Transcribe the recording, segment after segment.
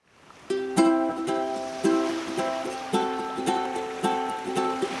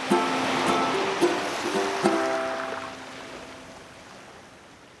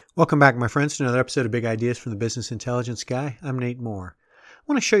Welcome back, my friends, to another episode of Big Ideas from the Business Intelligence Guy. I'm Nate Moore. I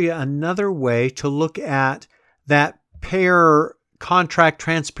want to show you another way to look at that payer contract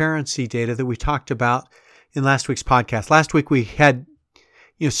transparency data that we talked about in last week's podcast. Last week we had,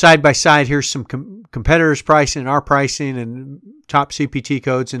 side by side, here's some competitors' pricing and our pricing and top CPT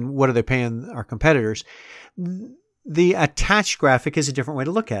codes and what are they paying our competitors. The attached graphic is a different way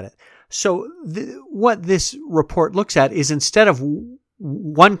to look at it. So what this report looks at is, instead of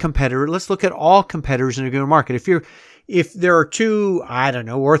one competitor, let's look at all competitors in a given market. If there are two,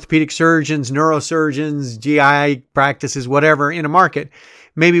 orthopedic surgeons, neurosurgeons, GI practices, whatever in a market,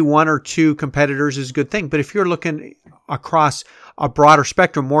 maybe one or two competitors is a good thing. But if you're looking across a broader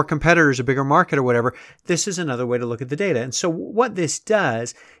spectrum, more competitors, a bigger market or whatever, this is another way to look at the data. And so what this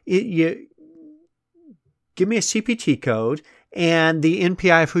does, you give me a CPT code and the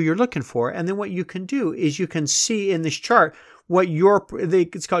NPI of who you're looking for. And then what you can do is you can see in this chart what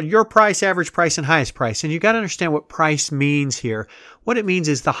it's called your price, average price, and highest price. And you got to understand what price means here. What it means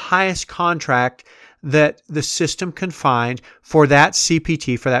is the highest contract that the system can find for that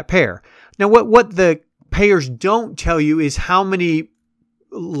CPT for that payer. Now, what the payers don't tell you is how many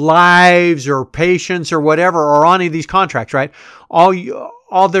lives or patients or whatever are on any of these contracts, right?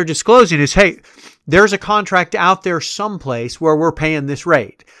 All they're disclosing is, hey, there's a contract out there someplace where we're paying this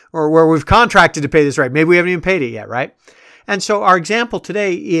rate, or where we've contracted to pay this rate. Maybe we haven't even paid it yet, right? And so our example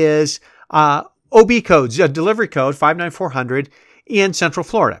today is OB codes, a delivery code 59400 in Central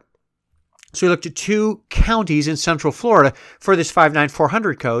Florida. So we looked at two counties in Central Florida for this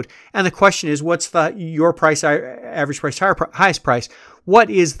 59400 code. And the question is, what's your price, average price, highest price?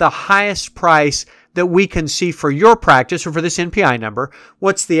 What is the highest price that we can see for your practice or for this NPI number?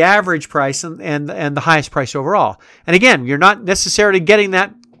 What's the average price and the highest price overall? And again, you're not necessarily getting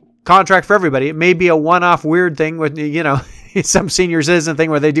that contract for everybody. It may be a one-off weird thing with, some senior citizen thing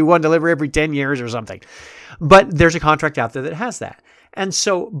where they do one delivery every 10 years or something. But there's a contract out there that has that. And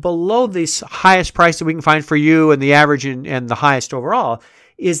so below this highest price that we can find for you and the average and the highest overall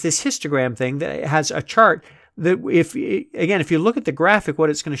is this histogram thing that has a chart that if you look at the graphic, what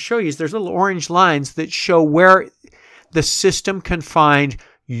it's going to show you is there's little orange lines that show where the system can find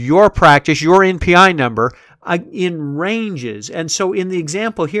your practice, your NPI number, in ranges. And so in the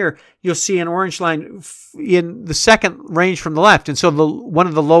example here, you'll see an orange line in the second range from the left. And so one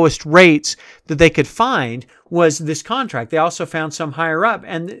of the lowest rates that they could find was this contract. They also found some higher up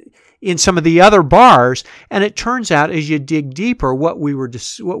and in some of the other bars. And it turns out, as you dig deeper, what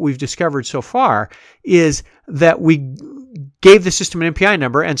we've discovered so far is that we gave the system an NPI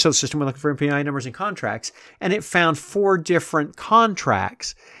number. And so the system went looking for NPI numbers and contracts, and it found 4 different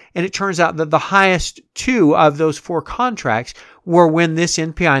contracts. And it turns out that the highest 2 of those 4 contracts were when this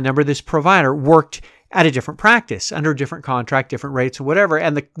NPI number, this provider, worked at a different practice, under a different contract, different rates or whatever.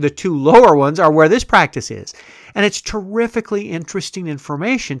 And the 2 lower ones are where this practice is. And it's terrifically interesting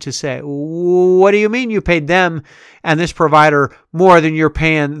information to say, what do you mean you paid them and this provider more than you're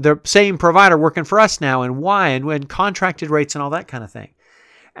paying the same provider working for us now, and why, and when contracted rates and all that kind of thing.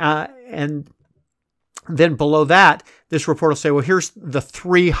 And then below that, this report will say, well, here's the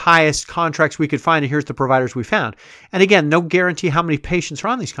 3 highest contracts we could find, and here's the providers we found. And again, no guarantee how many patients are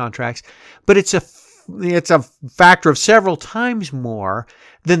on these contracts, but it's a factor of several times more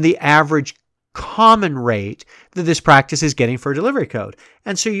than the average common rate that this practice is getting for a delivery code.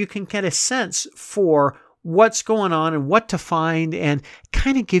 And so you can get a sense for what's going on and what to find, and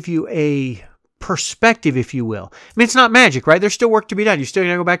kind of give you a perspective, if you will. I mean, it's not magic, right? There's still work to be done. You still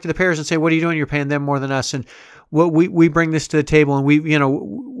got to go back to the payers and say, what are you doing? You're paying them more than us. And we bring this to the table, and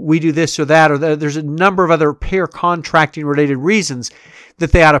we do this or that, or there's a number of other payer contracting related reasons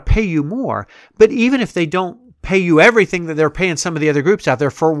that they ought to pay you more. But even if they don't pay you everything that they're paying some of the other groups out there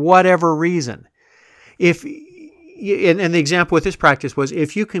for whatever reason, and the example with this practice was,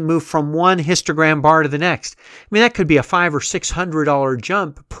 if you can move from one histogram bar to the next, I mean, that could be a $500 or $600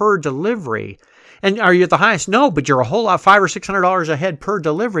 jump per delivery. And are you at the highest? No, but you're a whole lot, $500 or $600 ahead per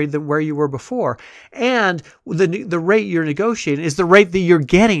delivery than where you were before. And the rate you're negotiating is the rate that you're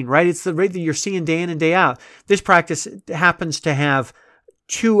getting, right? It's the rate that you're seeing day in and day out. This practice happens to have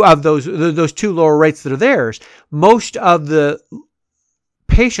 2 of those 2 lower rates that are theirs. Most of the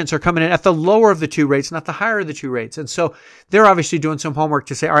patients are coming in at the lower of the 2 rates, not the higher of the 2 rates. And so they're obviously doing some homework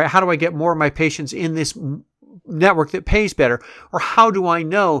to say, all right, how do I get more of my patients in this network that pays better? Or how do I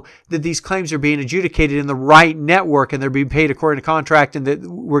know that these claims are being adjudicated in the right network and they're being paid according to contract, and that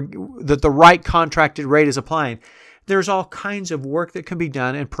the right contracted rate is applying? There's all kinds of work that can be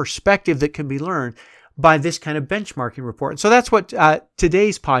done and perspective that can be learned by this kind of benchmarking report. And so that's what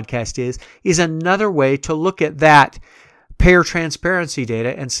today's podcast is another way to look at that payer transparency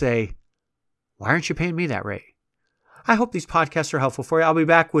data and say, why aren't you paying me that rate? I hope these podcasts are helpful for you. I'll be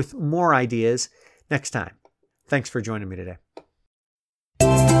back with more ideas next time. Thanks for joining me today.